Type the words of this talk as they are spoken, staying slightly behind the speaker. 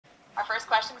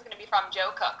question is going to be from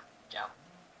Joe Cook. Joe.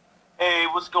 Hey,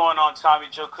 what's going on, Tommy?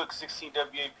 Joe Cook, 16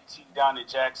 WAPT down in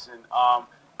Jackson. I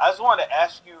just wanted to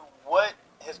ask you, what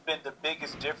has been the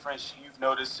biggest difference you've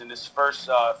noticed in this first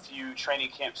few training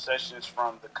camp sessions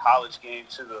from the college game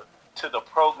to the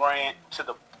program to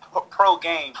the pro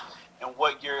game, and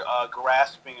what you're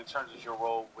grasping in terms of your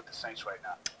role with the Saints right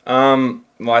now?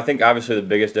 Well, I think obviously the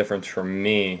biggest difference for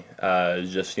me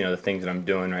is just the things that I'm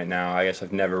doing right now. I guess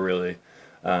I've never really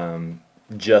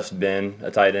just been a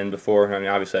tight end before. I mean,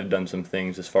 obviously I've done some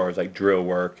things as far as like drill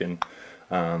work and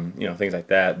things like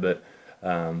that, but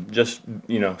just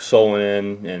soloing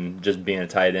in and just being a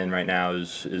tight end right now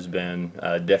has been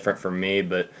different for me,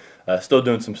 but still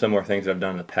doing some similar things that I've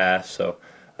done in the past. So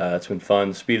it's been fun.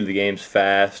 The speed of the game's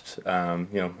fast.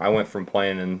 I went from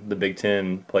playing in the Big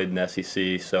Ten, played in the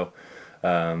SEC, so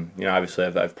obviously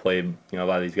I've played. A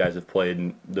lot of these guys have played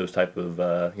in those type of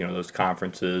those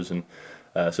conferences, and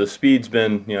so speed's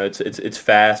been it's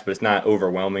fast, but it's not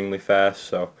overwhelmingly fast.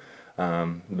 So.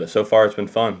 But so far it's been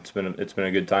fun. It's been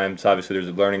a good time. So obviously there's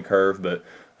a learning curve, but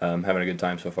having a good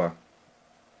time so far.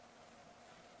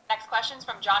 Next question's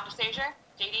from John DeSager.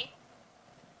 JD.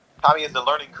 Tommy, is the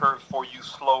learning curve for you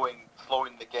slowing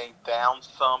the game down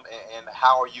some, and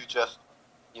how are you just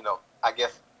I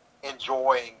guess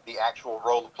enjoying the actual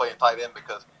role of playing tight end,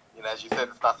 because as you said,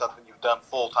 it's not something you've done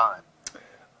full time.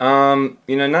 Not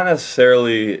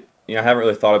necessarily. I haven't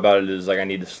really thought about it as like I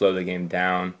need to slow the game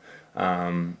down.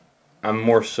 I'm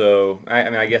more so,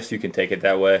 I guess you can take it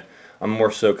that way. I'm more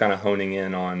so kind of honing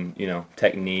in on,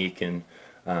 technique and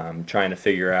trying to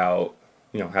figure out,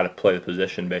 how to play the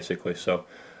position basically. So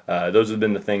those have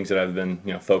been the things that I've been,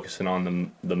 focusing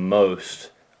on the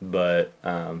most. But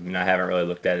I haven't really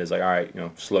looked at it as like, all right,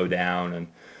 slow down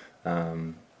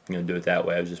and do it that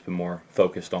way. I've just been more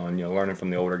focused on, learning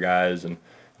from the older guys and,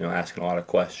 asking a lot of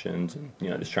questions and,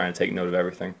 just trying to take note of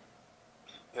everything.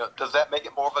 Does that make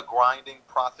it more of a grinding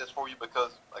process for you?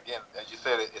 Because, again, as you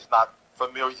said, it's not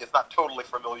familiar. It's not totally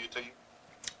familiar to you.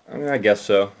 I mean, I guess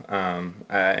so.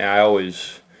 I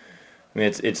always,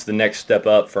 it's the next step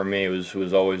up for me.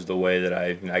 Was always the way that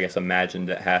I guess imagined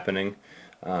it happening.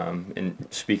 And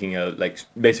speaking of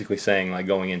basically saying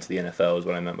going into the NFL is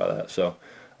what I meant by that. So,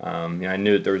 I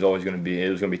knew that it was going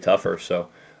to be tougher. So,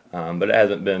 but it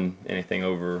hasn't been anything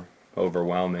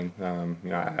overwhelming.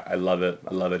 I love it.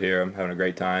 I love it here. I'm having a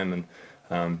great time, and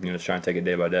just trying to take it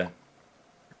day by day.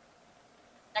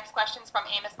 Next question's from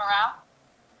Amos Morale.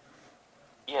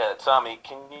 Yeah, Tommy,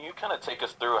 can you kind of take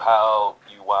us through how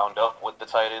you wound up with the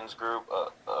tight ends group?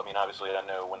 Obviously, I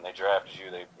know when they drafted you,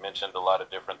 they mentioned a lot of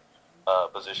different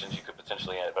positions you could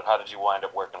potentially add, but how did you wind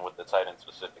up working with the tight end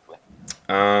specifically?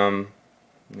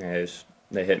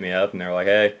 They hit me up and they're like,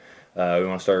 hey, we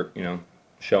want to start,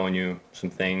 showing you some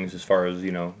things as far as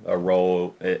a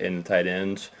role in the tight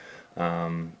ends,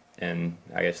 and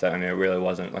I guess that it really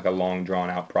wasn't like a long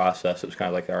drawn out process. It was kind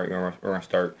of like, all right, we're going to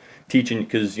start teaching,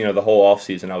 because the whole off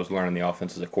season I was learning the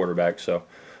offense as a quarterback. So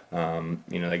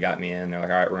they got me in. They're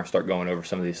like, all right, we're going to start going over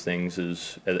some of these things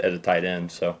as a tight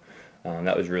end. So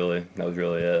that was really it. That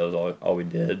was all we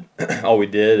did,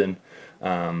 and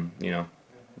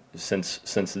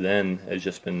since then it's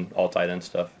just been all tight end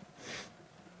stuff.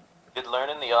 Did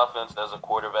learning the offense as a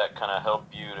quarterback kind of help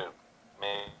you to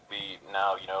maybe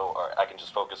now, or I can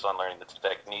just focus on learning the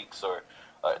techniques, or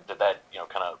did that,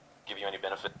 kind of give you any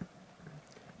benefit?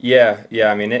 Yeah.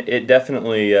 I mean, it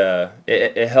definitely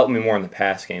it helped me more in the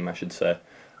pass game, I should say.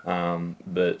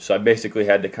 But so I basically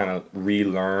had to kind of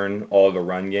relearn all the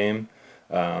run game,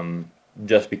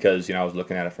 just because I was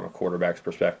looking at it from a quarterback's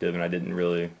perspective, and I didn't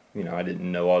really, I didn't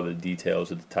know all the details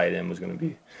that the tight end was going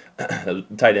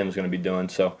to be doing.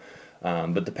 So.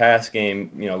 But the pass game,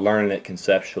 learning it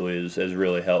conceptually has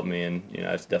really helped me, and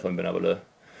it's definitely been able to.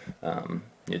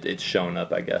 It's shown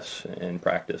up, I guess, in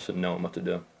practice and knowing what to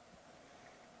do.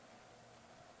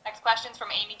 Next question's from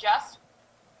Amy Just.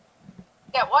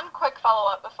 Yeah, one quick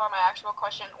follow-up before my actual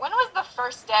question. When was the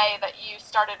first day that you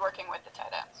started working with the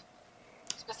tight ends,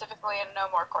 specifically, and no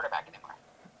more quarterback anymore?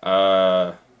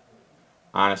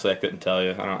 Honestly, I couldn't tell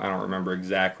you. I don't remember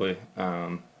exactly.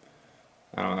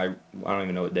 I don't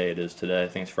even know what day it is today. I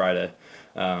think it's Friday.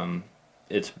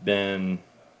 It's been,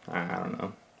 I don't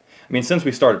know. I mean, since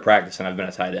we started practicing, I've been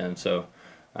a tight end, so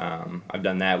I've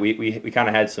done that. We kind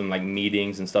of had some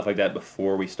meetings and stuff like that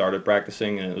before we started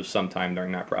practicing, and it was sometime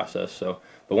during that process. So,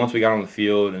 but once we got on the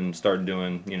field and started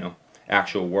doing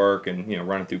actual work and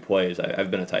running through plays, I've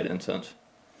been a tight end since.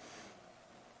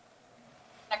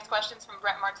 Next question's from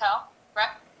Brett Martell.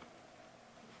 Brett.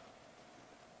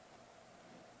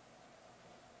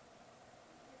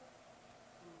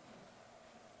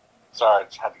 Sorry, I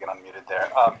just had to get unmuted there.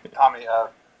 Tommy,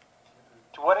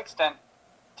 to what extent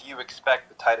do you expect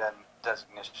the tight end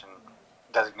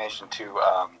designation to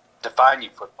define you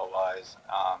football-wise?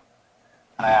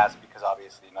 And I ask because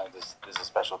obviously, this is a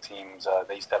special teams.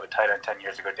 They used to have a tight end 10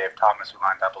 years ago, Dave Thomas, who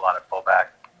lined up a lot at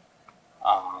fullback.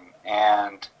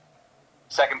 And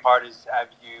second part is,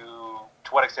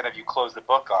 to what extent have you closed the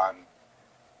book on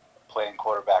playing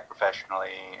quarterback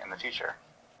professionally in the future?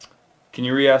 Can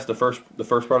you re-ask the first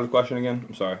part of the question again?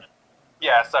 I'm sorry.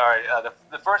 Yeah, sorry.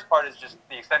 The first part is just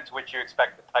the extent to which you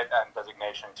expect the tight end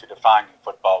designation to define you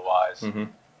football-wise. Mm-hmm.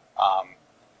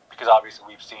 Because obviously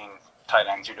we've seen tight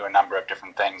ends who do a number of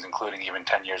different things, including even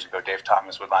 10 years ago, Dave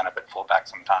Thomas would line up at fullback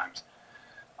sometimes.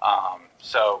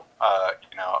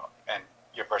 And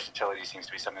your versatility seems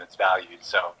to be something that's valued.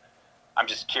 So I'm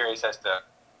just curious as to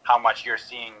how much you're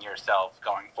seeing yourself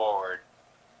going forward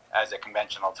as a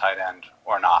conventional tight end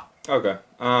or not. Okay.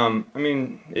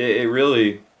 It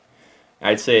really,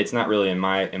 I'd say it's not really in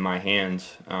my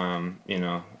hands. I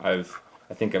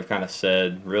think I've kind of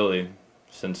said really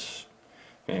since,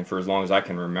 and for as long as I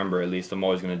can remember, at least, I'm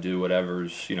always going to do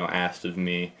whatever's asked of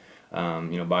me,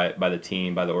 by the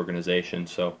team, by the organization.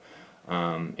 So,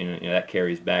 that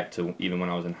carries back to even when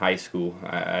I was in high school.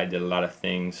 I did a lot of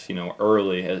things,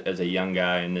 early as a young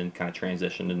guy, and then kind of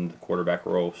transitioned into the quarterback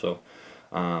role. So,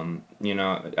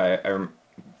 I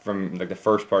from like the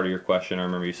first part of your question, I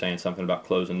remember you saying something about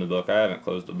closing the book. I haven't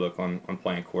closed the book on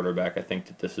playing quarterback. I think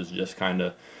that this is just kind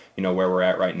of, where we're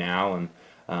at right now, and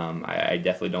I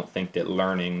definitely don't think that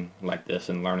learning like this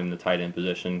and learning the tight end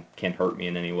position can hurt me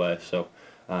in any way. So,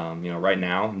 right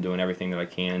now I'm doing everything that I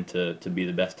can to be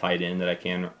the best tight end that I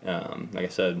can. Like I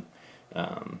said,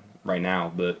 right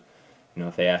now. But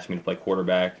if they ask me to play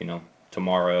quarterback,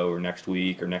 tomorrow or next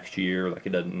week or next year,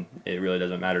 it really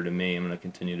doesn't matter to me. I'm going to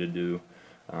continue to do,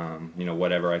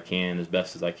 whatever I can as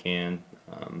best as I can,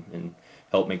 and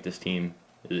help make this team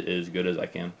as good as I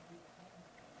can.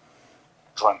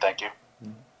 Excellent, thank you.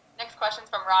 Next question's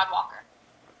from Rod Walker.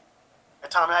 Hey,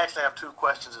 Tommy, I actually have two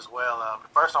questions as well. The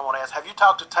first I want to ask, have you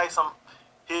talked to Taysom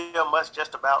Hill much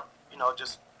just about,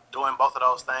 just doing both of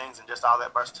those things and just all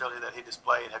that versatility that he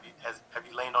displayed? Have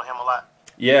you leaned on him a lot?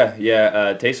 Yeah.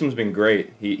 Taysom's been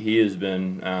great. He has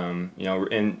been, and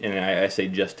I say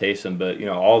just Taysom, but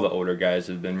all the older guys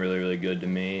have been really, really good to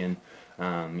me, and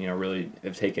really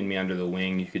have taken me under the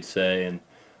wing, you could say. And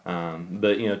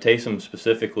but Taysom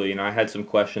specifically, I had some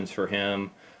questions for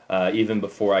him even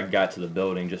before I got to the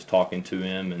building, just talking to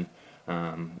him, and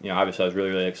obviously I was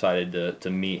really, really excited to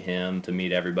meet him, to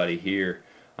meet everybody here.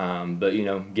 But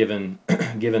given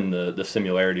the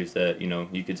similarities that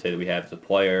you could say that we have as a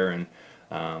player, and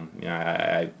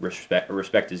I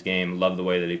respect his game, love the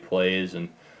way that he plays, and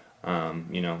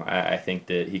I think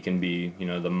that he can be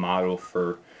the model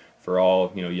for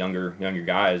all younger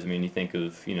guys. I mean, you think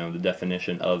of the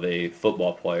definition of a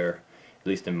football player, at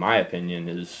least in my opinion,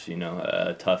 is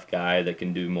a tough guy that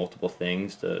can do multiple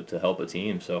things to help a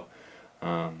team. So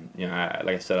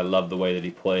like I said, I love the way that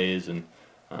he plays, and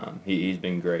he's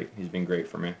been great. He's been great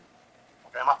for me.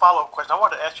 Okay, my follow-up question, I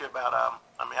wanted to ask you about,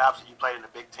 obviously you played in the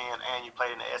Big Ten and you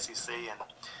played in the SEC, and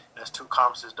there's two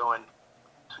conferences doing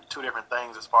two different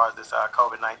things as far as this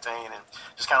COVID-19, and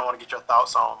just kind of want to get your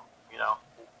thoughts on,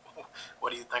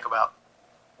 what do you think about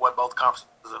what both conferences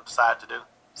have decided to do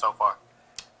so far?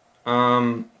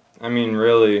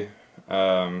 Really,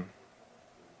 I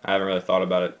haven't really thought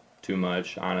about it too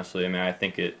much, honestly. I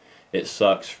think it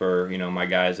sucks for, my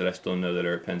guys that I still know that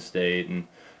are at Penn State, and,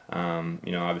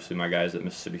 obviously my guys at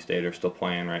Mississippi State are still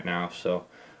playing right now. So,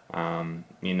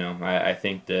 I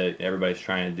think that everybody's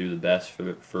trying to do the best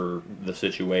for the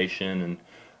situation, and,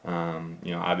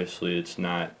 obviously it's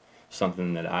not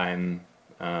something that I'm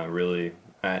really,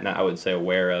 I wouldn't say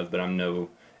aware of, but I'm no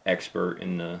expert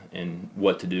in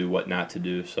what to do, what not to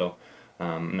do. So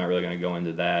I'm not really going to go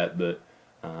into that, but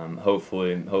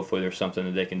hopefully there's something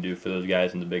that they can do for those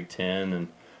guys in the Big Ten, and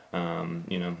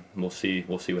we'll see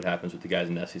what happens with the guys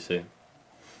in the SEC.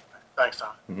 Thanks,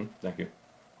 Tom. Mm-hmm. Thank you.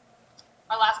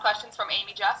 Our last question's from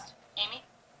Amy Just. Amy?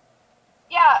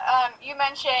 Yeah, you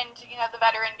mentioned, the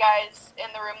veteran guys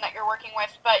in the room that you're working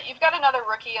with, but you've got another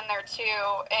rookie in there too,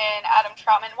 in Adam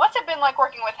Troutman. What's it been like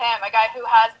working with him, a guy who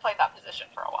has played that position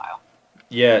for a while?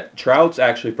 Yeah, Trout's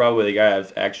actually probably the guy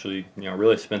I've actually,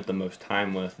 really spent the most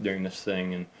time with during this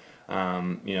thing,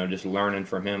 and, just learning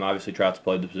from him. Obviously, Trout's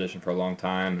played the position for a long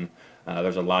time, and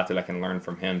there's a lot that I can learn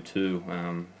from him too.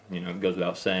 It goes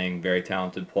without saying, very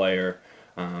talented player.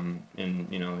 And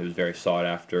he was very sought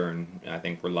after, and I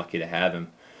think we're lucky to have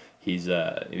him. He's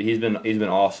been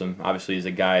awesome. Obviously, he's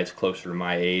a guy that's closer to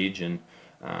my age, and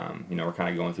we're kind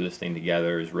of going through this thing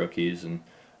together as rookies, and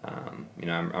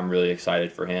I'm really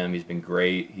excited for him. He's been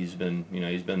great. He's been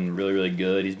really, really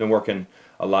good. He's been working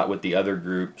a lot with the other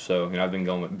group. So, I've been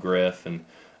going with Griff, and,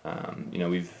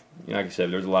 we've, like I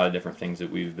said, there's a lot of different things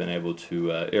that we've been able to,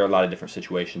 there are a lot of different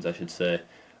situations, I should say,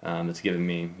 that's given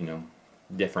me,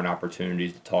 different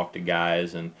opportunities to talk to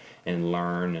guys and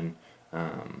learn. And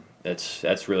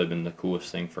that's really been the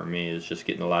coolest thing for me, is just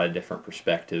getting a lot of different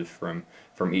perspective from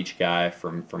each guy,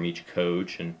 from each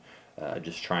coach, and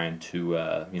just trying to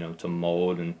to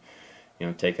mold and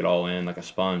take it all in like a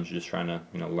sponge, just trying to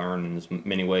learn in as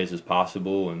many ways as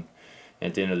possible, and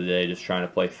at the end of the day just trying to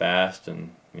play fast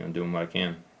and doing what I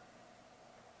can.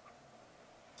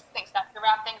 Thanks, Doug. To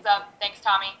wrap things up, thanks,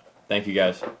 Tommy. Thank you,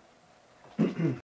 guys.